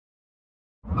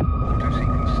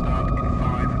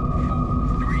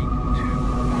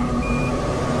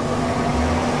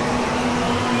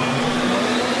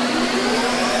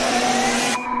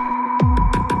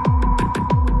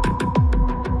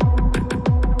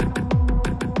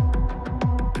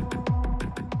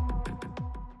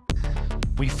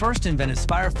We first invented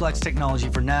Spireflex technology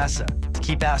for NASA to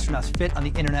keep astronauts fit on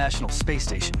the International Space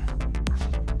Station.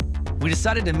 We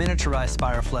decided to miniaturize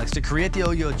Spireflex to create the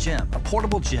OYO Gym, a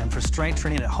portable gym for strength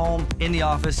training at home, in the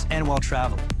office, and while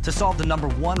traveling, to solve the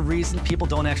 #1 reason people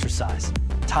don't exercise: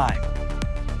 time.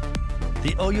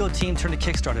 The OYO team turned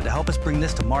to Kickstarter to help us bring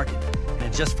this to market. And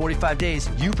in just 45 days,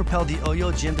 you propelled the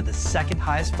OYO Gym to the second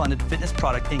highest funded fitness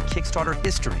product in Kickstarter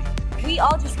history. We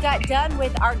all just got done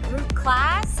with our group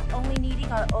class, only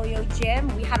needing our OYO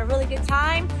Gym. We had a really good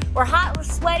time. We're hot, we're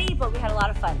sweaty, but we had a lot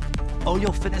of fun.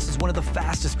 OYO Fitness is one of the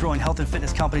fastest growing health and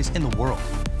fitness companies in the world.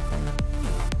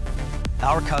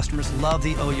 Our customers love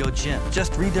the OYO Gym.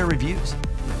 Just read their reviews.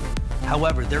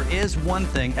 However, there is one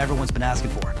thing everyone's been asking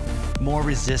for: more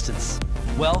resistance.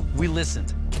 Well, we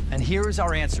listened, and here is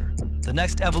our answer: the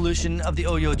next evolution of the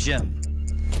OYO Gym,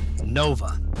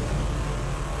 Nova.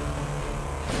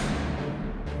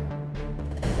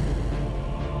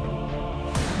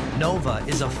 Nova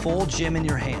is a full gym in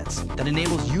your hands that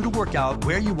enables you to work out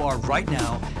where you are right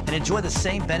now and enjoy the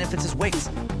same benefits as weights,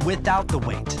 without the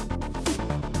weight.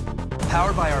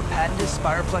 Powered by our patented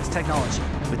Spireflex technology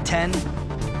with 10,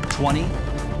 20,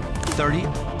 30,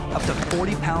 up to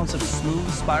 40 pounds of smooth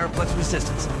Spireflex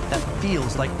resistance that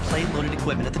feels like plate-loaded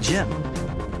equipment at the gym.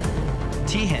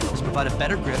 T-handles provide a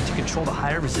better grip to control the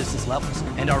higher resistance levels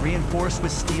and are reinforced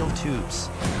with steel tubes.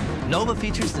 Nova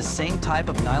features the same type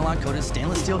of nylon-coated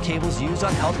stainless steel cables used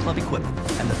on health club equipment,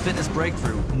 and the fitness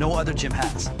breakthrough no other gym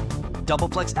has: double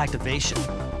flex activation,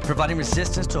 providing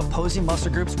resistance to opposing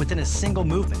muscle groups within a single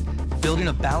movement, building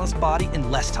a balanced body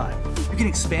in less time. You can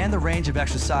expand the range of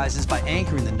exercises by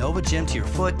anchoring the Nova Gym to your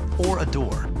foot or a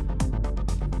door.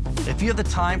 If you have the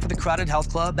time for the crowded health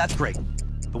club, that's great.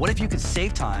 But what if you could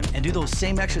save time and do those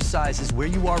same exercises where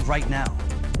you are right now?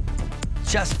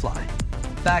 Chest fly,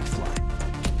 back fly,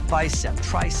 bicep,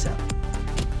 tricep,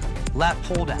 lat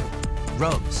pull down,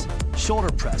 rows, shoulder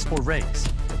press or raise,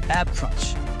 ab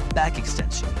crunch, back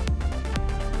extension.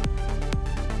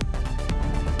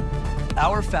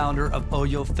 Our founder of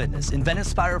OYO Fitness invented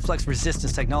Spireflex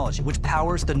resistance technology, which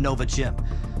powers the Nova Gym.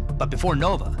 But before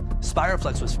Nova,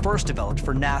 Spireflex was first developed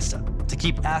for NASA to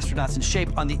keep astronauts in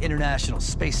shape on the International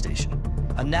Space Station.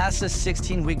 A NASA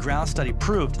 16-week ground study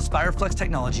proved Spireflex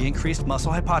technology increased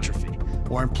muscle hypertrophy,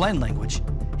 or in plain language,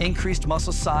 increased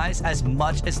muscle size as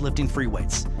much as lifting free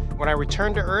weights. When I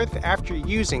returned to Earth after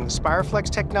using Spireflex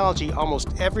technology almost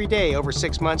every day over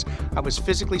 6 months, I was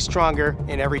physically stronger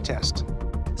in every test.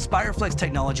 Spireflex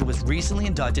technology was recently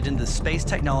inducted into the Space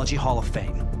Technology Hall of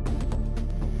Fame.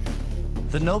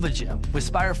 The Nova Gym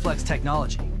with Spireflex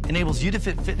technology enables you to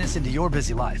fit fitness into your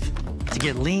busy life, to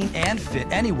get lean and fit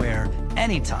anywhere,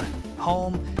 anytime,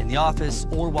 home, in the office,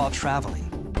 or while traveling.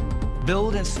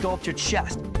 Build and sculpt your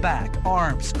chest, back,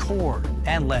 arms, core,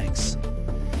 and legs.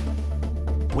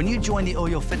 When you join the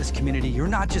OYO Fitness community, you're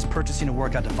not just purchasing a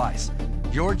workout device.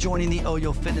 You're joining the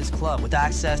OYO Fitness Club with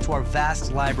access to our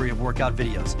vast library of workout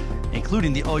videos,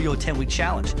 including the OYO 10-Week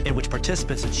Challenge, in which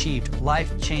participants achieved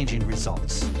life-changing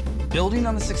results. Building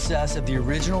on the success of the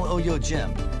original OYO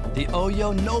Gym, the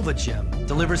OYO Nova Gym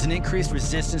delivers an increased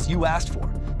resistance you asked for,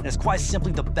 and is quite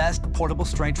simply the best portable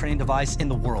strength training device in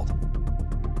the world.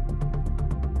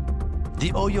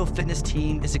 The OYO Fitness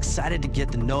team is excited to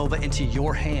get the Nova into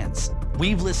your hands.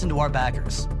 We've listened to our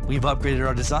backers. We've upgraded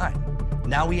our design.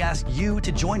 Now we ask you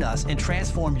to join us and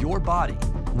transform your body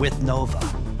with Nova.